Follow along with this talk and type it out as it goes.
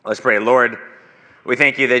Let's pray. Lord, we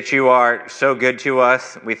thank you that you are so good to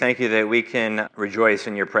us. We thank you that we can rejoice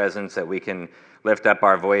in your presence, that we can lift up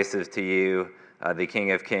our voices to you, the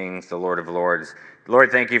King of Kings, the Lord of Lords. Lord,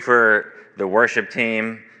 thank you for the worship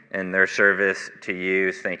team and their service to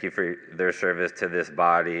you. Thank you for their service to this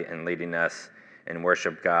body and leading us in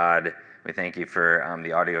worship, God. We thank you for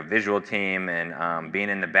the audio-visual team and being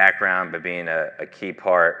in the background, but being a key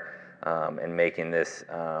part in making this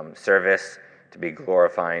service to be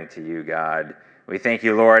glorifying to you, God. We thank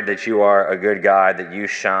you, Lord, that you are a good God, that you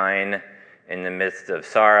shine in the midst of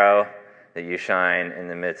sorrow, that you shine in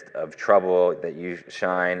the midst of trouble, that you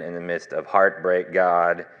shine in the midst of heartbreak,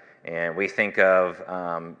 God. And we think of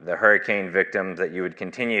the hurricane victims, that you would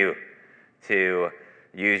continue to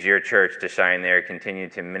use your church to shine there, continue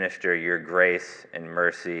to minister your grace and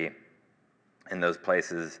mercy in those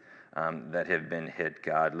places that have been hit,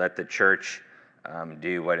 God. Let the church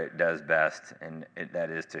do what it does best, and that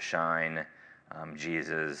is to shine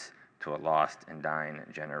Jesus to a lost and dying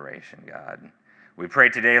generation, God. We pray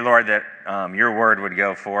today, Lord, that your word would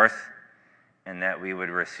go forth and that we would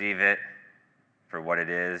receive it for what it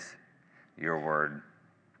is, your word.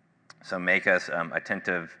 So make us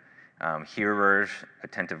attentive hearers,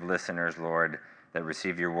 attentive listeners, Lord, that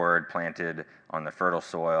receive your word planted on the fertile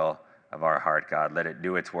soil of our heart, God. Let it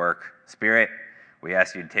do its work. Spirit, we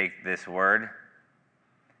ask you to take this word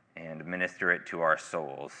and minister it to our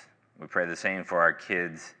souls. We pray the same for our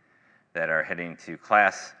kids that are heading to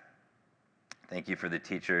class. Thank you for the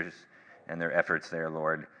teachers and their efforts there,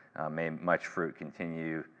 Lord. May much fruit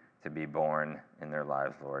continue to be born in their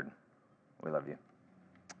lives, Lord. We love you.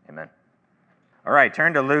 Amen. All right,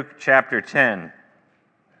 turn to Luke chapter 10.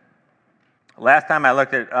 Last time I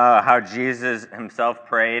looked at how Jesus himself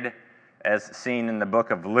prayed, as seen in the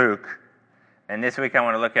book of Luke. And this week I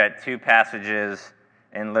want to look at two passages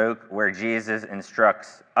in Luke where Jesus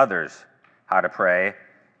instructs others how to pray,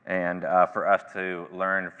 and for us to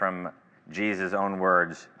learn from Jesus' own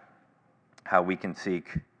words how we can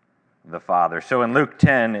seek the Father. So in Luke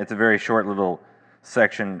 10, it's a very short little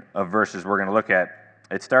section of verses we're going to look at.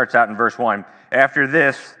 It starts out in verse 1. After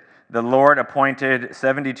this, the Lord appointed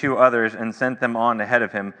 72 others and sent them on ahead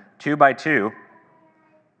of him, 2 by 2,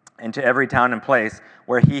 into every town and place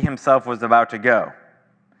where he himself was about to go.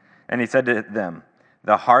 And he said to them,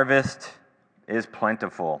 "The harvest is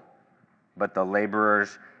plentiful, but the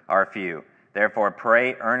laborers are few. Therefore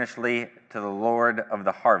pray earnestly to the Lord of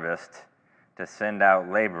the harvest to send out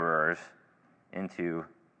laborers into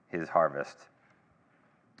his harvest."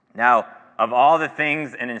 Now, of all the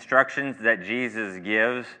things and instructions that Jesus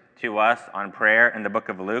gives to us on prayer in the book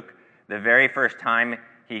of Luke, the very first time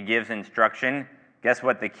he gives instruction, guess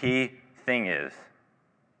what the key thing is?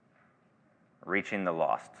 Reaching the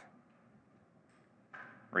lost.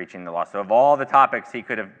 Reaching the lost. So of all the topics he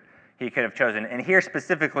could have chosen, and here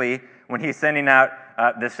specifically, when he's sending out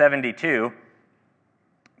the 72,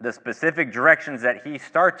 the specific directions that he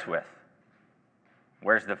starts with,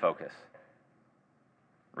 where's the focus?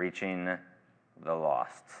 Reaching the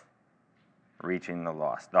lost. Reaching the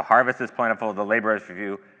lost. The harvest is plentiful, the laborers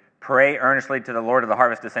few. Pray earnestly to the Lord of the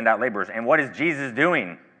harvest to send out laborers. And what is Jesus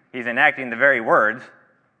doing? He's enacting the very words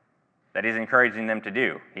that he's encouraging them to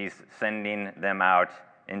do. He's sending them out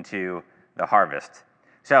into the harvest.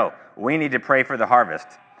 So, we need to pray for the harvest.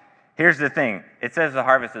 Here's the thing. It says the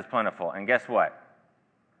harvest is plentiful. And guess what?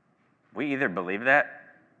 We either believe that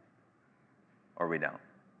or we don't.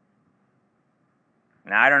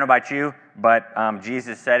 Now, I don't know about you, but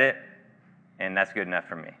Jesus said it, and that's good enough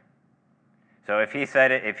for me. So if he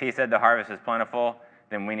said it, if he said the harvest is plentiful,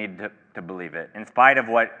 then we need to believe it, in spite of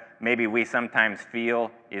what maybe we sometimes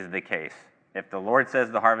feel is the case. If the Lord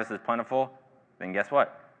says the harvest is plentiful, then guess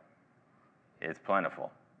what? It's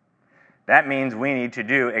plentiful. That means we need to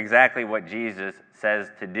do exactly what Jesus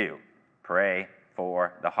says to do. Pray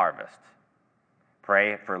for the harvest.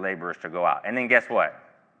 Pray for laborers to go out. And then guess what?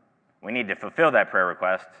 We need to fulfill that prayer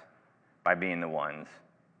request by being the ones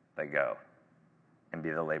that go and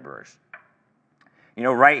be the laborers. You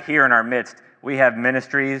know, right here in our midst, we have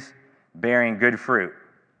ministries bearing good fruit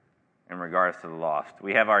in regards to the lost.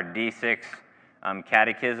 We have our D6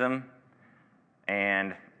 catechism,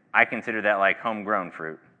 and I consider that like homegrown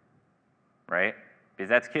fruit, right? Because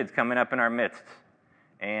that's kids coming up in our midst.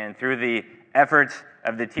 And through the efforts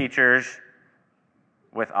of the teachers,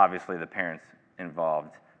 with obviously the parents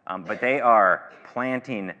involved, but they are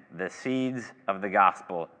planting the seeds of the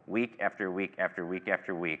gospel week after week after week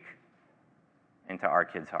after week into our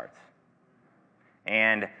kids' hearts.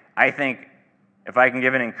 And I think if I can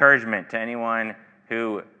give an encouragement to anyone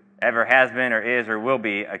who ever has been or is or will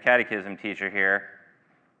be a catechism teacher here,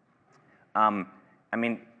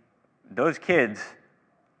 those kids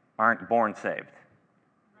aren't born saved.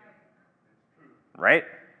 Right?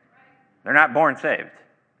 They're not born saved.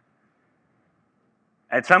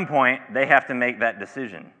 At some point, they have to make that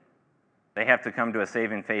decision. They have to come to a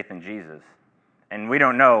saving faith in Jesus. And we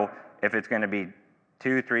don't know if it's going to be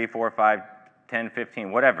 2, 3, 4, 5, 10,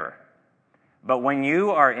 15, whatever. But when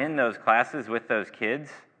you are in those classes with those kids,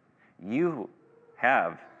 you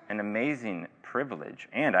have an amazing privilege,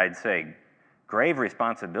 and I'd say grave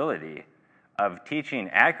responsibility, of teaching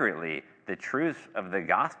accurately the truths of the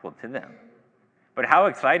gospel to them. But how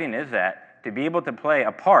exciting is that, to be able to play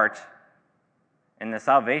a part in the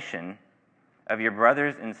salvation of your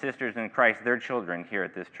brothers and sisters in Christ, their children here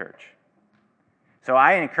at this church. So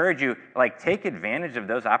I encourage you, take advantage of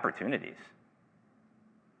those opportunities.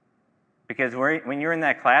 Because when you're in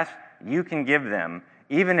that class, you can give them,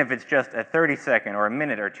 even if it's just a 30-second or a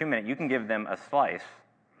minute or 2-minute, you can give them a slice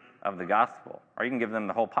of the gospel, or you can give them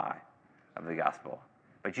the whole pie of the gospel.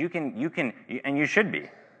 But you can, and you should be,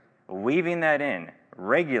 weaving that in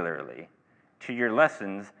regularly to your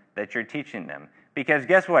lessons that you're teaching them. Because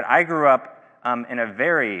guess what? I grew up in a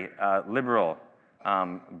very liberal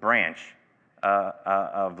branch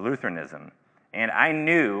of Lutheranism, and I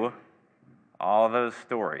knew all those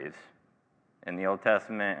stories in the Old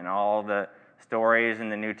Testament and all the stories in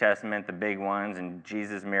the New Testament, the big ones, and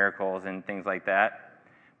Jesus' miracles and things like that.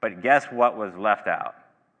 But guess what was left out?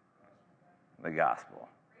 The gospel.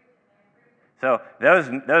 So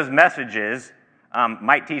those messages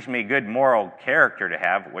might teach me good moral character to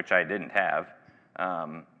have, which I didn't have,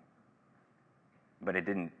 but it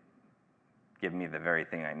didn't give me the very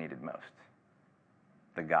thing I needed most,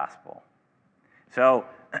 the gospel. So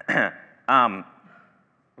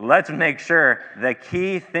let's make sure the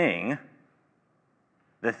key thing,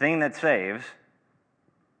 the thing that saves,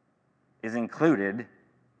 is included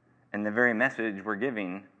in the very message we're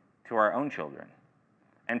giving to our own children.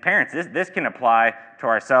 And parents, this can apply to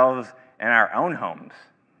ourselves in our own homes,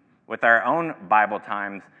 with our own Bible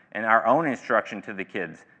times and our own instruction to the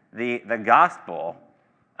kids. The gospel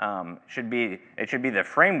should be the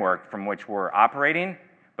framework from which we're operating,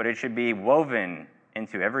 but it should be woven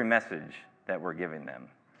into every message that we're giving them.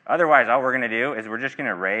 Otherwise, all we're going to do is we're just going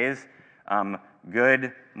to raise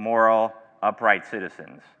good, moral, upright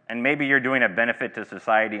citizens. And maybe you're doing a benefit to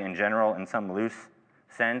society in general in some loose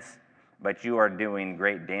sense, but you are doing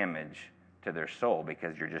great damage to their soul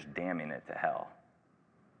because you're just damning it to hell.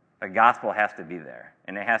 The gospel has to be there,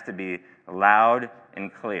 and it has to be loud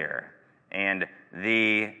and clear. And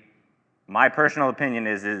my personal opinion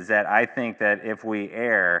is that I think that if we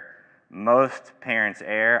err, most parents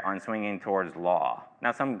err on swinging towards law.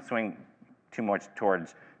 Now, some swing too much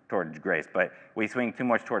towards grace, but we swing too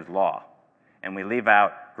much towards law, and we leave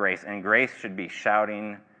out grace. And grace should be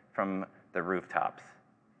shouting from the rooftops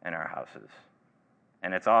in our houses.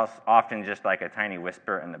 And it's often just like a tiny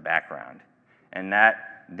whisper in the background. And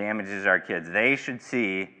that damages our kids. They should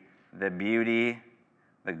see the beauty,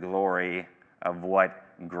 the glory of what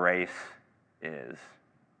grace is,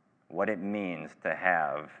 what it means to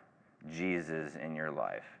have Jesus in your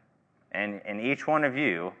life. And each one of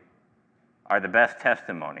you are the best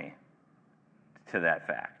testimony to that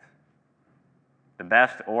fact. The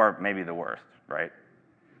best or maybe the worst, right?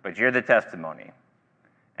 But you're the testimony.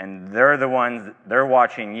 And they're the ones, they're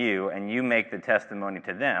watching you, and you make the testimony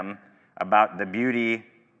to them about the beauty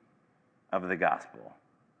of the gospel.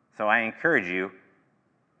 So I encourage you,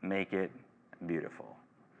 make it beautiful.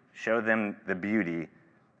 Show them the beauty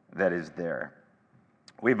that is there.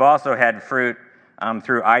 We've also had fruit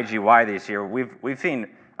through IGY this year. We've seen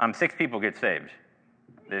 6 people get saved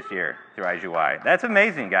this year through IGY. That's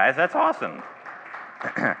amazing, guys. That's awesome.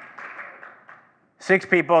 6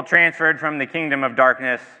 people transferred from the kingdom of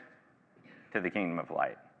darkness to the kingdom of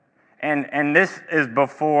light. And this is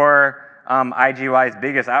before IGY's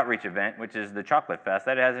biggest outreach event, which is the Chocolate Fest.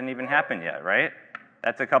 That hasn't even happened yet, right?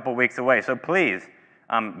 That's a couple weeks away. So please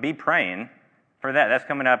be praying for that. That's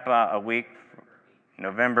coming up a week,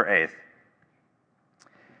 November 8th.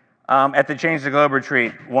 At the Change the Globe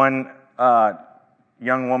retreat, one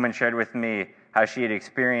young woman shared with me how she had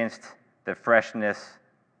experienced the freshness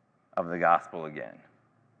of the gospel again.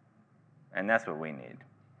 And that's what we need,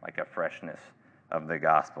 like a freshness of the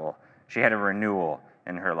gospel. She had a renewal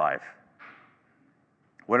in her life.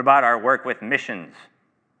 What about our work with missions?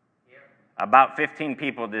 About 15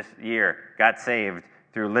 people this year got saved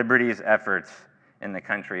through Liberty's efforts in the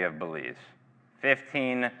country of Belize.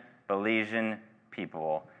 15 Belizean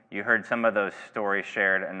people. You heard some of those stories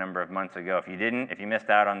shared a number of months ago. If you missed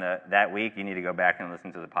out on that week, you need to go back and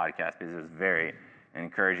listen to the podcast because it was very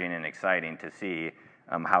encouraging and exciting to see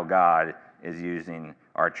how God is using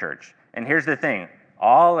our church. And here's the thing,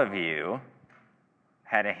 all of you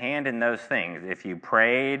had a hand in those things. If you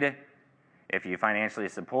prayed, if you financially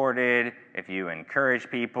supported, if you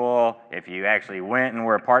encouraged people, if you actually went and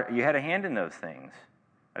were a part, you had a hand in those things.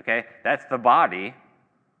 Okay? That's the body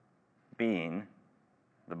being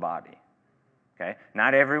the body. Okay?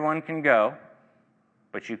 Not everyone can go,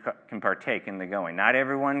 but you can partake in the going. Not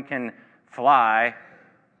everyone can fly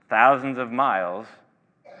thousands of miles,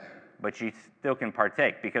 but you still can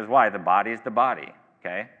partake. Because why? The body is the body.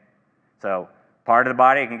 Okay? So part of the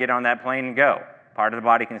body can get on that plane and go. Part of the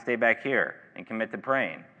body can stay back here and commit to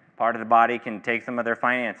praying. Part of the body can take some of their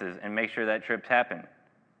finances and make sure that trips happen.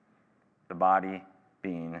 The body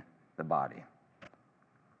being the body.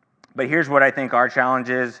 But here's what I think our challenge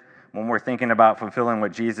is when we're thinking about fulfilling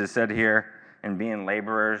what Jesus said here and being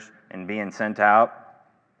laborers and being sent out,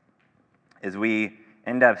 is we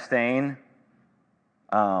end up staying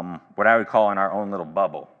what I would call in our own little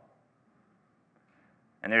bubble.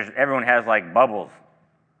 And everyone has like bubbles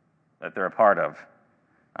that they're a part of.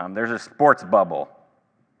 There's a sports bubble,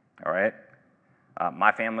 all right?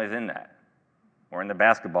 My family's in that. We're in the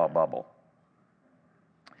basketball bubble.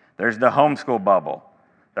 There's the homeschool bubble,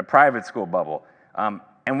 the private school bubble.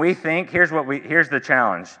 And we think, here's the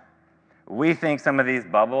challenge. We think some of these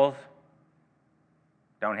bubbles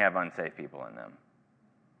don't have unsafe people in them.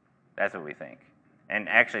 That's what we think. And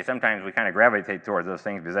actually, sometimes we kind of gravitate towards those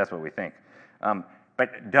things because that's what we think.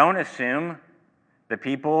 But don't assume the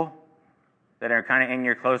people that are kind of in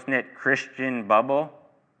your close-knit Christian bubble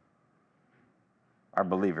are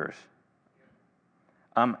believers.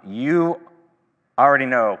 You already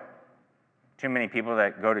know too many people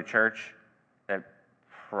that go to church that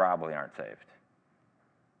probably aren't saved.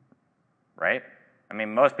 Right? I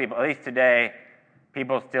mean, most people, at least today,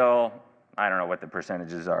 people still, I don't know what the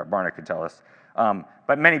percentages are, Barna could tell us,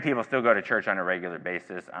 but many people still go to church on a regular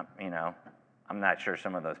basis. I'm not sure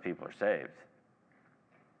some of those people are saved.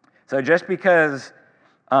 So just because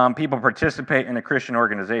people participate in a Christian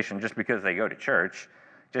organization, just because they go to church,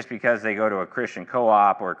 just because they go to a Christian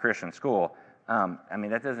co-op or a Christian school,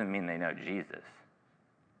 that doesn't mean they know Jesus.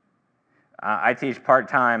 I teach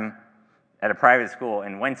part-time at a private school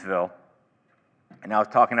in Wentzville, and I was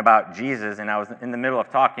talking about Jesus, and I was in the middle of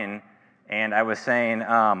talking, and I was saying,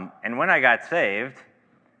 and when I got saved,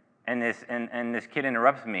 and this kid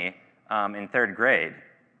interrupts me in third grade,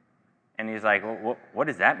 and he's like, well, what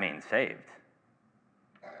does that mean, saved?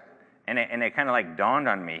 And it kind of like dawned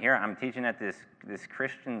on me. Here I'm teaching at this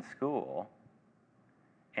Christian school,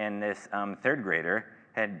 and this third grader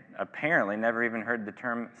had apparently never even heard the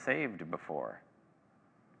term saved before.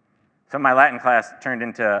 So my Latin class turned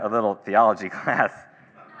into a little theology class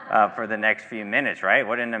for the next few minutes, right?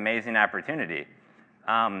 What an amazing opportunity.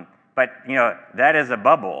 But, that is a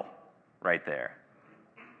bubble right there.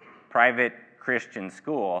 Private Christian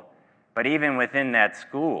school. But even within that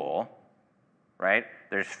school, right,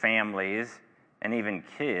 there's families and even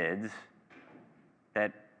kids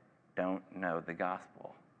that don't know the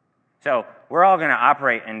gospel. So we're all going to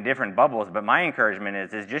operate in different bubbles, but my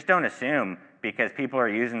encouragement is just don't assume because people are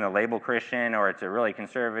using the label Christian or it's a really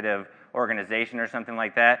conservative organization or something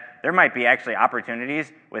like that. There might be actually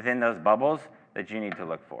opportunities within those bubbles that you need to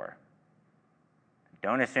look for.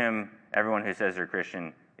 Don't assume everyone who says they're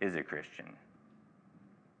Christian is a Christian.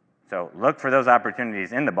 So look for those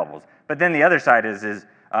opportunities in the bubbles. But then the other side is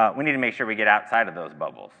we need to make sure we get outside of those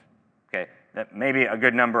bubbles. Okay, that maybe a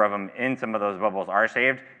good number of them in some of those bubbles are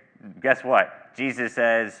saved. Guess what? Jesus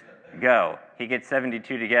says, go. He gets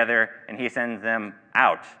 72 together, and he sends them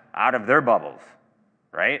out of their bubbles,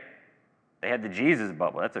 right? They had the Jesus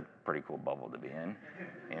bubble. That's a pretty cool bubble to be in,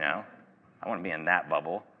 I want to be in that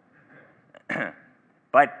bubble.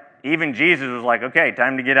 But even Jesus was like, okay,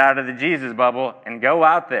 time to get out of the Jesus bubble and go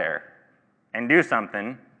out there and do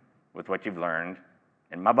something with what you've learned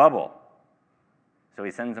in my bubble. So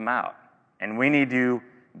he sends them out. And we need to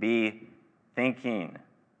be thinking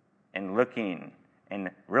and looking and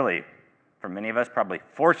really, for many of us, probably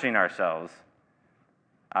forcing ourselves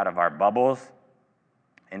out of our bubbles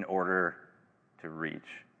in order to reach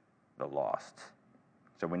the lost.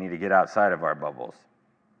 So we need to get outside of our bubbles.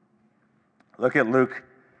 Look at Luke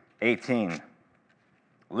 18.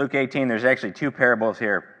 Luke 18, there's actually two parables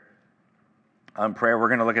here on prayer. We're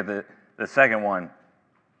going to look at the second one.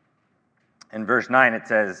 In verse 9 it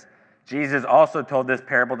says, Jesus also told this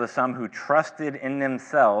parable to some who trusted in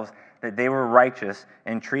themselves that they were righteous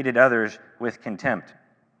and treated others with contempt.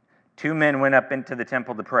 2 men went up into the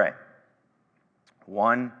temple to pray.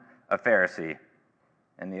 One, a Pharisee,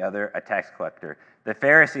 and the other, a tax collector. The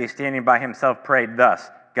Pharisee, standing by himself, prayed thus,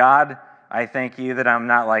 God, I thank you that I'm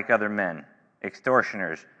not like other men,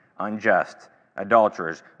 extortioners, unjust,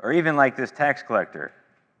 adulterers, or even like this tax collector.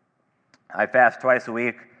 I fast twice a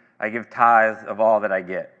week, I give tithes of all that I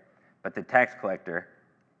get. But the tax collector,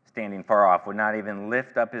 standing far off, would not even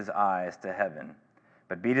lift up his eyes to heaven,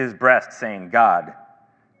 but beat his breast, saying, God,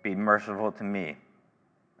 be merciful to me,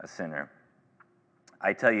 a sinner.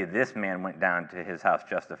 I tell you, this man went down to his house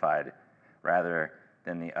justified rather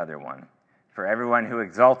than the other one. For everyone who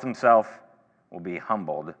exalts himself will be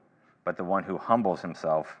humbled, but the one who humbles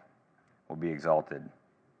himself will be exalted.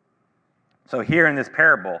 So here in this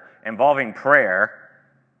parable involving prayer,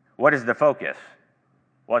 what is the focus?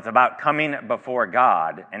 Well, it's about coming before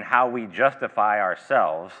God and how we justify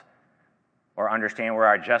ourselves or understand where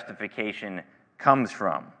our justification comes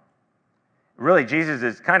from. Really, Jesus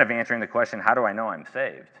is kind of answering the question, how do I know I'm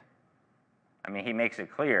saved? I mean, he makes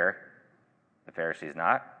it clear, the Pharisee's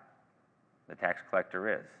not, the tax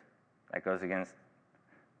collector is. That goes against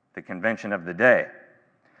the convention of the day.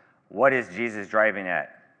 What is Jesus driving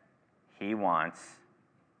at? He wants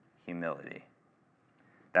humility.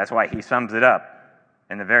 That's why he sums it up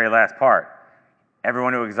in the very last part.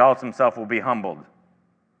 Everyone who exalts himself will be humbled,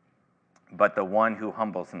 but the one who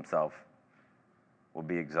humbles himself will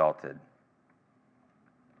be exalted.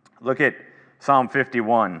 Look at Psalm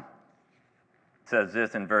 51. It says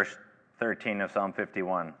this in verse 13 of Psalm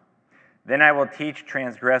 51. Then I will teach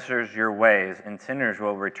transgressors your ways, and sinners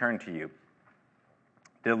will return to you.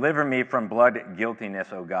 Deliver me from blood guiltiness,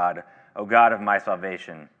 O God of my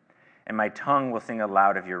salvation, and my tongue will sing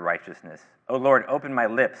aloud of your righteousness. O Lord, open my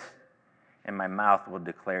lips, and my mouth will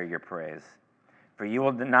declare your praise. For you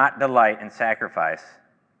will not delight in sacrifice,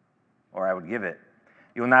 or I would give it.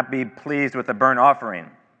 You will not be pleased with a burnt offering.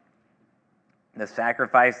 The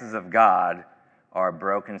sacrifices of God are a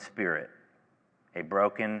broken spirit, a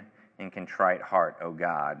broken and contrite heart, O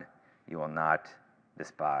God, you will not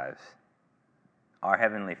despise. Our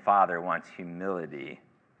Heavenly Father wants humility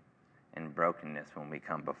and brokenness when we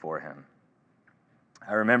come before him.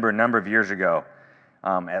 I remember a number of years ago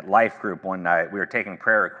at Life Group one night, we were taking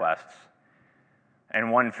prayer requests,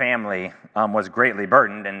 and one family was greatly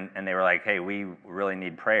burdened, and they were like, hey, we really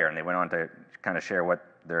need prayer, and they went on to kind of share what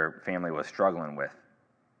their family was struggling with.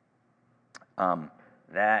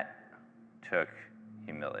 That took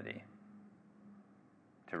humility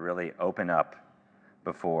to really open up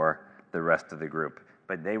before the rest of the group.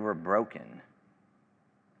 But they were broken,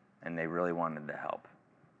 and they really wanted to help.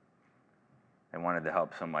 They wanted to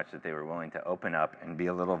help so much that they were willing to open up and be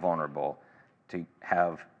a little vulnerable to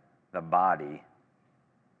have the body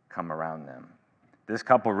come around them. This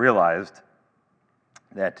couple realized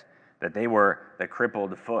that they were the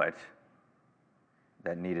crippled foot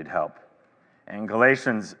that needed help. In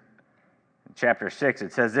Galatians chapter 6,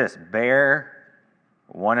 it says this, bear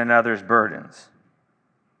one another's burdens,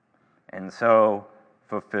 and so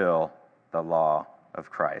fulfill the law of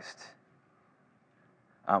Christ.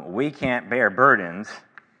 We can't bear burdens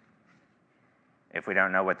if we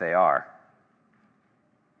don't know what they are.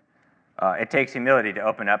 It takes humility to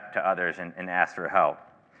open up to others and ask for help.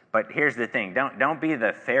 But here's the thing, don't be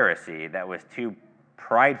the Pharisee that was too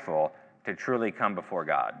prideful to truly come before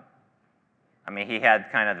God. I mean, he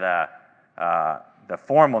had kind of the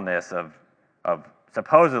formalness of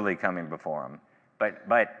supposedly coming before him, but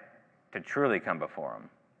to truly come before him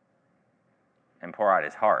and pour out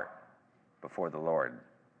his heart before the Lord.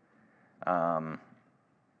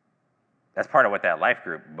 That's part of what that Life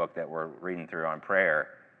Group book that we're reading through on prayer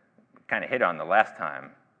kind of hit on the last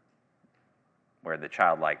time, where the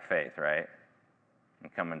childlike faith, right?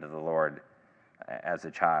 And coming to the Lord as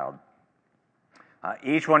a child.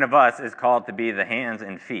 Each one of us is called to be the hands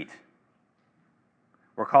and feet.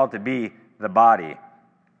 We're called to be the body.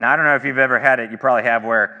 Now, I don't know if you've ever had it, you probably have,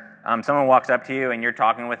 where someone walks up to you and you're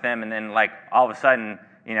talking with them, and then like all of a sudden,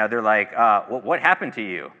 they're like, what happened to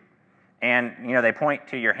you? And, they point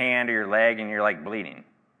to your hand or your leg and you're like bleeding.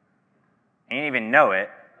 And you didn't even know it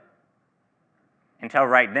until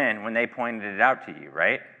right then when they pointed it out to you,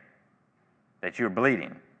 right? That you were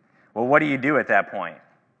bleeding. Well, what do you do at that point?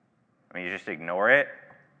 I mean, you just ignore it?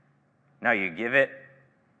 No, you give it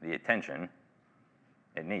the attention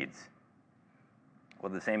it needs.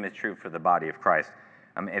 Well, the same is true for the body of Christ.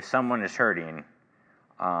 If someone is hurting,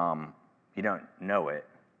 you don't know it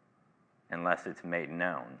unless it's made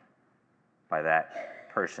known by that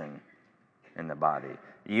person in the body.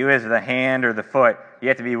 You as the hand or the foot, you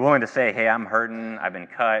have to be willing to say, hey, I'm hurting, I've been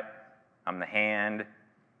cut, I'm the hand,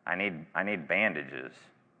 I need bandages.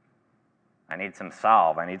 I need some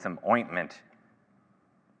salve, I need some ointment.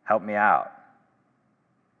 Help me out.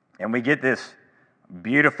 And we get this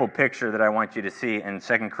beautiful picture that I want you to see in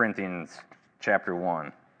 2 Corinthians chapter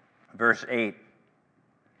 1. Verse 8,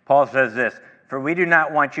 Paul says this, "For we do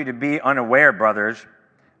not want you to be unaware, brothers,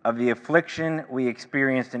 of the affliction we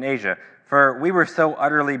experienced in Asia. For we were so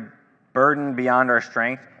utterly burdened beyond our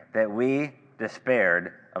strength that we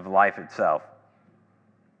despaired of life itself.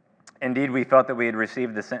 Indeed, we felt that we had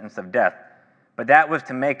received the sentence of death, but that was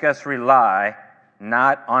to make us rely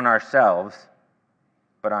not on ourselves,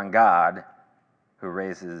 but on God, who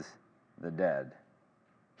raises the dead.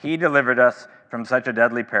 He delivered us from such a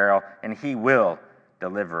deadly peril, and He will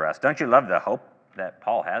deliver us." Don't you love the hope that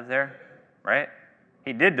Paul has there, right?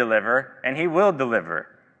 He did deliver, and He will deliver.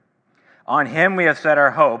 "On Him we have set our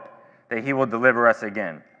hope that He will deliver us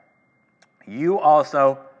again. You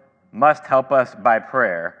also must help us by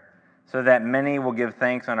prayer, so that many will give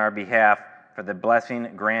thanks on our behalf for the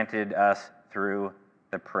blessing granted us through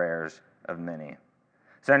the prayers of many."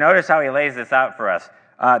 So notice how he lays this out for us.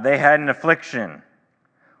 They had an affliction.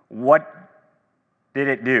 What did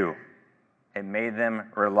it do? It made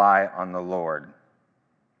them rely on the Lord.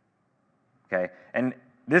 Okay, and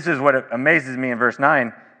this is what amazes me in verse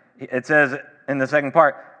 9. It says in the second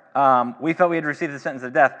part, we felt we had received the sentence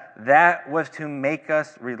of death. That was to make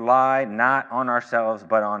us rely not on ourselves,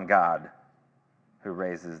 but on God, who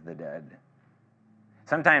raises the dead.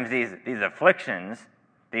 Sometimes these afflictions,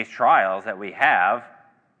 these trials that we have,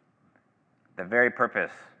 the very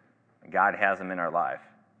purpose God has them in our life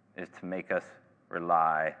is to make us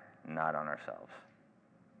rely not on ourselves,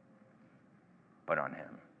 but on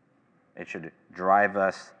Him. It should drive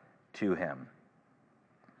us to Him.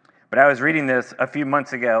 But I was reading this a few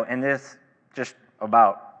months ago, and this just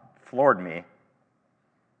about floored me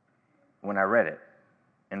when I read it.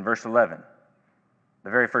 In verse 11,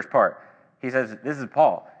 the very first part, he says, this is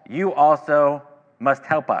Paul, "You also must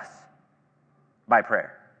help us by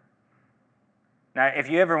prayer." Now, if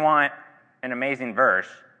you ever want an amazing verse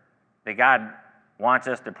that God wants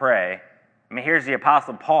us to pray, I mean, here's the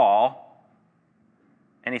Apostle Paul,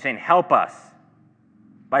 and he's saying, help us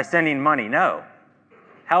by sending money. No.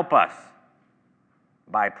 Help us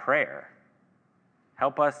by prayer.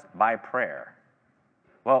 Help us by prayer.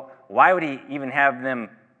 Well, why would he even have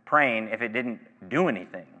them praying if it didn't do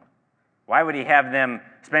anything? Why would he have them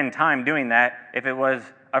spend time doing that if it was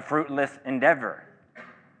a fruitless endeavor?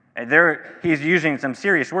 And there, he's using some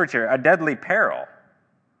serious words here, a deadly peril.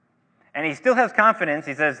 And he still has confidence.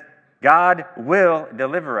 He says, God will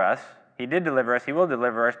deliver us. He did deliver us. He will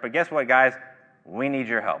deliver us. But guess what, guys? We need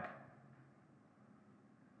your help.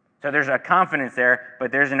 So there's a confidence there,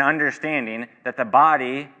 but there's an understanding that the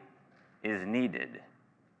body is needed.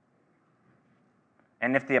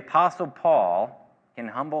 And if the Apostle Paul can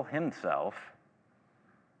humble himself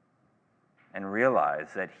and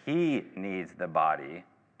realize that he needs the body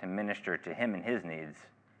to minister to him and his needs,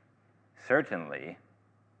 certainly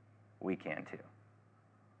we can too.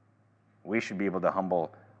 We should be able to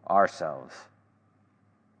humble ourselves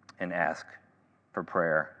and ask for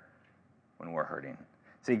prayer when we're hurting.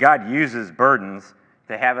 See, God uses burdens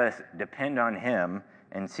to have us depend on Him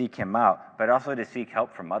and seek Him out, but also to seek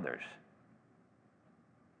help from others,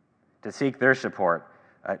 to seek their support,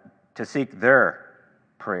 to seek their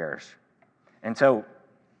prayers. And so,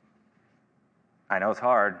 I know it's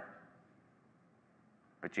hard,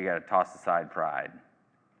 but you got to toss aside pride.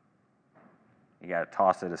 You got to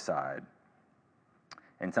toss it aside.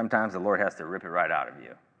 And sometimes the Lord has to rip it right out of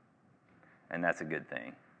you. And that's a good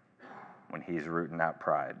thing when He's rooting out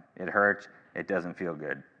pride. It hurts. It doesn't feel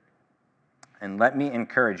good. And let me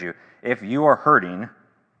encourage you, if you are hurting,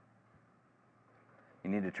 you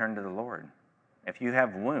need to turn to the Lord. If you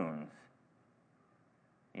have wounds,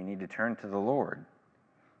 you need to turn to the Lord.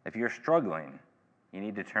 If you're struggling, you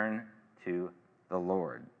need to turn to the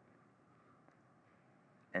Lord.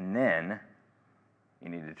 And then you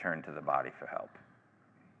need to turn to the body for help.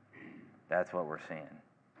 That's what we're seeing.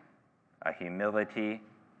 A humility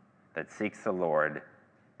that seeks the Lord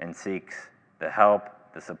and seeks the help,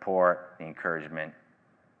 the support, the encouragement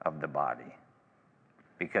of the body.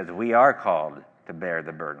 Because we are called to bear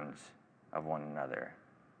the burdens of one another.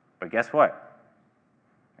 But guess what?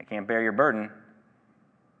 I can't bear your burden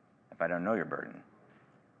if I don't know your burden.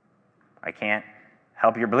 I can't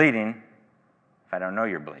help your bleeding if I don't know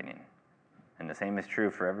you're bleeding. And the same is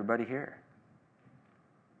true for everybody here.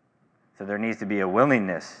 So there needs to be a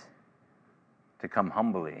willingness to come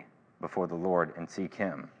humbly before the Lord and seek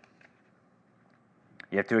Him.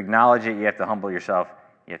 You have to acknowledge it. You have to humble yourself.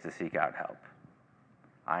 You have to seek out help.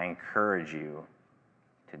 I encourage you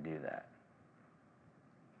to do that.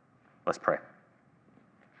 Let's pray.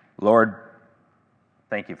 Lord,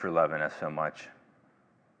 thank you for loving us so much.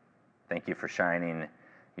 Thank you for shining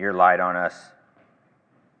your light on us.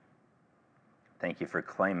 Thank you for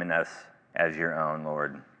claiming us as your own,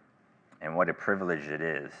 Lord. And what a privilege it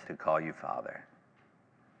is to call you Father.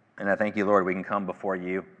 And I thank you, Lord, we can come before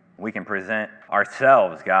you. We can present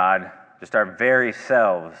ourselves, God, just our very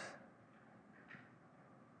selves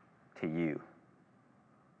to you.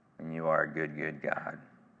 And you are a good, good God.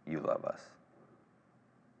 You love us.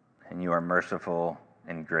 And you are merciful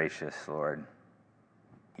and gracious, Lord.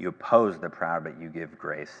 You oppose the proud, but you give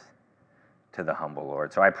grace to the humble,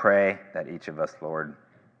 Lord. So I pray that each of us, Lord,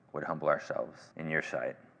 would humble ourselves in your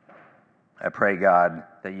sight. I pray, God,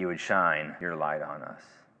 that you would shine your light on us.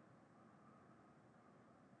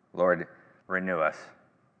 Lord, renew us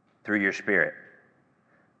through your Spirit.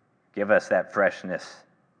 Give us that freshness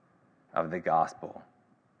of the gospel.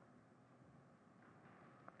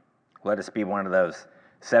 Let us be one of those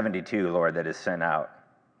 72, Lord, that is sent out.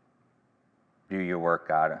 Do your work,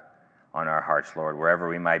 God, on our hearts, Lord, wherever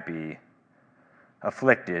we might be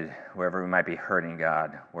afflicted, wherever we might be hurting,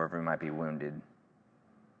 God, wherever we might be wounded.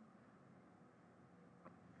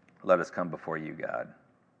 Let us come before you, God.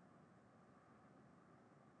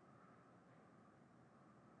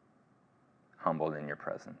 Humbled in your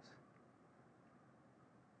presence.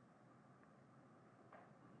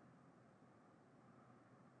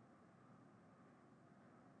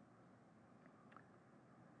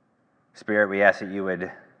 Spirit, we ask that you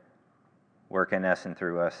would work in us and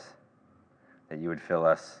through us, that you would fill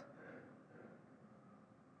us.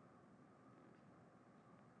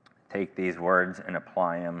 Take these words and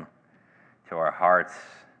apply them to our hearts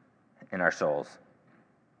and our souls.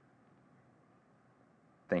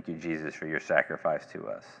 Thank you, Jesus, for your sacrifice to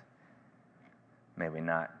us. May we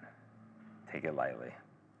not take it lightly.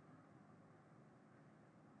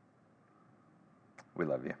 We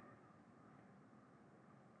love you.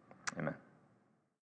 Amen.